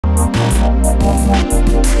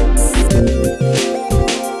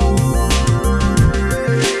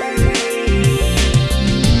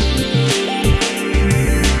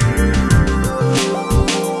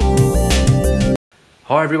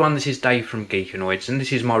Hi everyone, this is Dave from Geekanoids and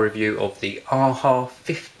this is my review of the AHA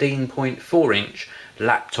 15.4 inch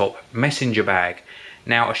laptop messenger bag.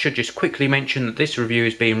 Now I should just quickly mention that this review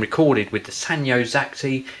is being recorded with the Sanyo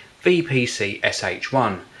Zaxi VPC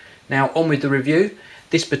SH1. Now on with the review.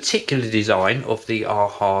 This particular design of the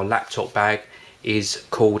AHA laptop bag is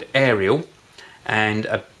called Aerial, and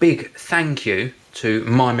a big thank you to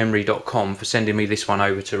mymemory.com for sending me this one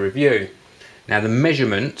over to review. Now the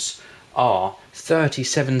measurements are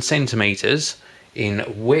 37 centimeters in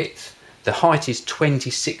width, the height is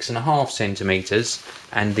 26.5 centimeters,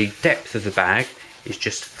 and the depth of the bag is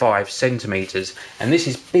just 5 centimeters, and this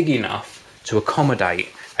is big enough to accommodate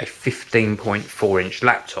a 15.4 inch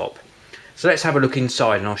laptop. So let's have a look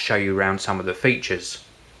inside and I'll show you around some of the features.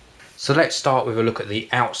 So let's start with a look at the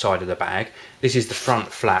outside of the bag. This is the front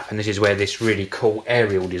flap, and this is where this really cool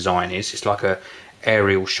aerial design is. It's like a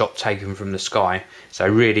aerial shot taken from the sky, so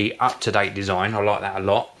really up-to-date design. I like that a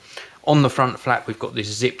lot. On the front flap we've got this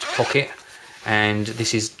zipped pocket, and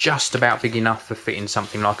this is just about big enough for fitting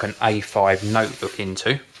something like an A5 notebook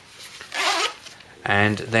into.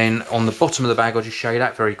 And then on the bottom of the bag, I'll just show you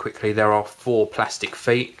that very quickly, there are 4 plastic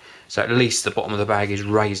feet, so at least the bottom of the bag is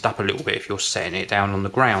raised up a little bit if you're setting it down on the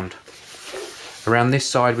ground. Around this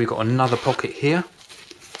side we've got another pocket here,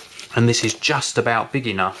 and this is just about big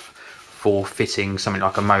enough for fitting something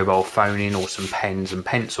like a mobile phone in, or some pens and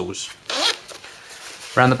pencils.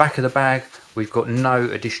 Around the back of the bag we've got no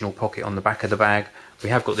additional pocket on the back of the bag. We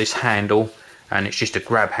have got this handle, and it's just a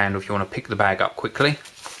grab handle if you want to pick the bag up quickly.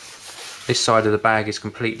 This side of the bag is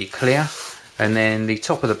completely clear, and then the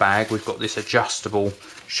top of the bag we've got this adjustable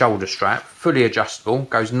shoulder strap, fully adjustable,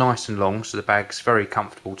 goes nice and long, so the bag's very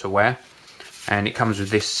comfortable to wear, and it comes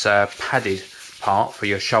with this padded part for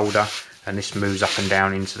your shoulder, and this moves up and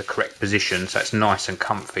down into the correct position, so it's nice and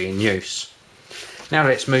comfy in use. Now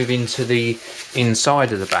let's move into the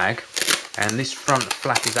inside of the bag, and this front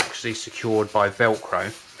flap is actually secured by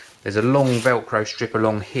Velcro. There's a long Velcro strip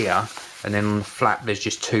along here, and then on the flap there's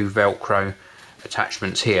just 2 Velcro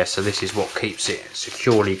attachments here, so this is what keeps it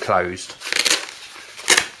securely closed.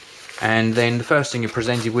 And then the first thing you're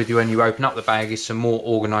presented with when you open up the bag is some more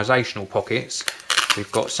organisational pockets.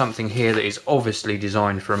 We've got something here that is obviously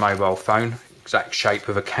designed for a mobile phone, exact shape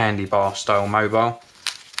of a candy bar style mobile.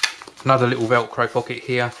 Another little Velcro pocket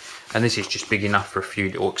here, and this is just big enough for a few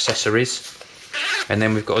little accessories. And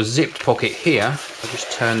then we've got a zipped pocket here. I'll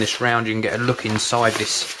just turn this round, you can get a look inside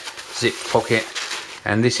this zipped pocket,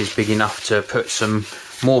 and this is big enough to put some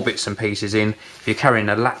more bits and pieces in. If you're carrying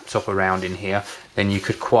a laptop around in here, then you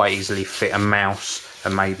could quite easily fit a mouse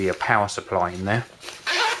and maybe a power supply in there.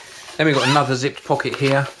 Then we've got another zipped pocket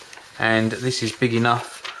here, and this is big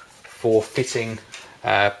enough for fitting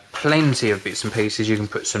plenty of bits and pieces. You can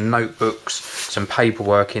put some notebooks, some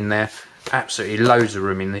paperwork in there, absolutely loads of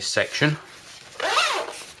room in this section.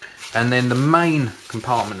 And then the main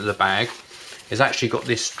compartment of the bag has actually got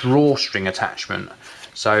this drawstring attachment,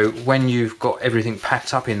 so when you've got everything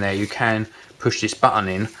packed up in there you can push this button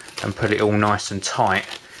in and put it all nice and tight,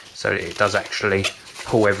 so that it does actually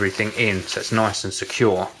pull everything in, so it's nice and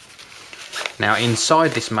secure. Now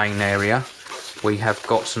inside this main area we have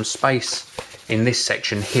got some space in this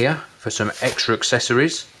section here for some extra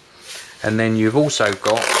accessories, and then you've also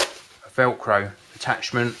got a Velcro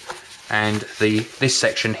attachment, and this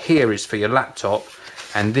section here is for your laptop,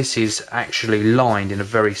 and this is actually lined in a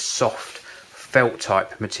very soft felt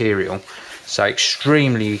type material, so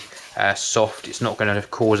extremely soft. It's not going to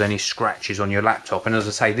cause any scratches on your laptop, and as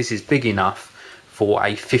I say, this is big enough for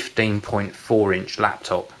a 15.4 inch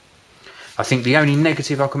laptop. I think the only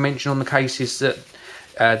negative I can mention on the case is that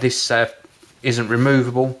this isn't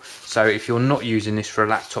removable, so if you're not using this for a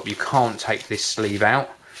laptop you can't take this sleeve out.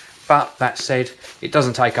 But that said, it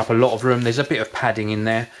doesn't take up a lot of room. There's a bit of padding in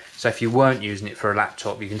there, so if you weren't using it for a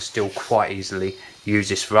laptop you can still quite easily use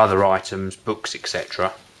this for other items, books,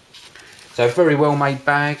 etc. So a very well made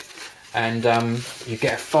bag, and you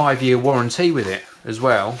get a 5-year warranty with it as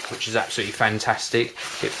well, which is absolutely fantastic.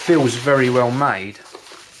 It feels very well made,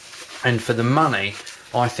 and for the money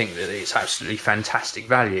I think that it's absolutely fantastic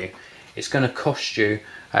value. It's going to cost you,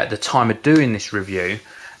 at the time of doing this review,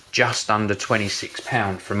 just under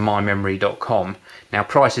 £26 from mymemory.com. Now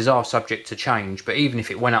prices are subject to change, but even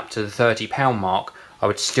if it went up to the £30 mark I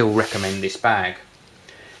would still recommend this bag.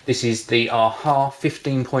 This is the AHA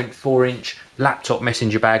 15.4 inch laptop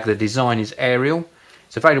messenger bag. The design is Aerial.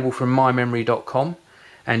 It's available from mymemory.com,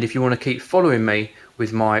 and if you want to keep following me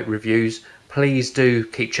with my reviews, please do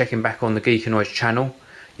keep checking back on the Geekanoids channel.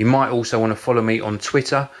 You might also want to follow me on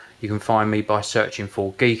Twitter. You can find me by searching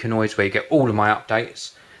for Geekanoids, where you get all of my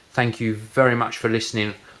updates. Thank you very much for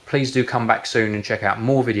listening. please do come back soon and check out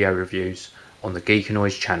more video reviews on the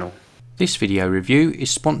Geekanoids channel. This video review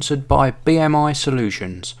is sponsored by BMI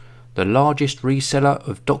Solutions, the largest reseller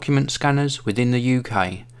of document scanners within the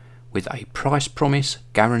UK, with a price promise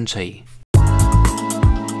guarantee.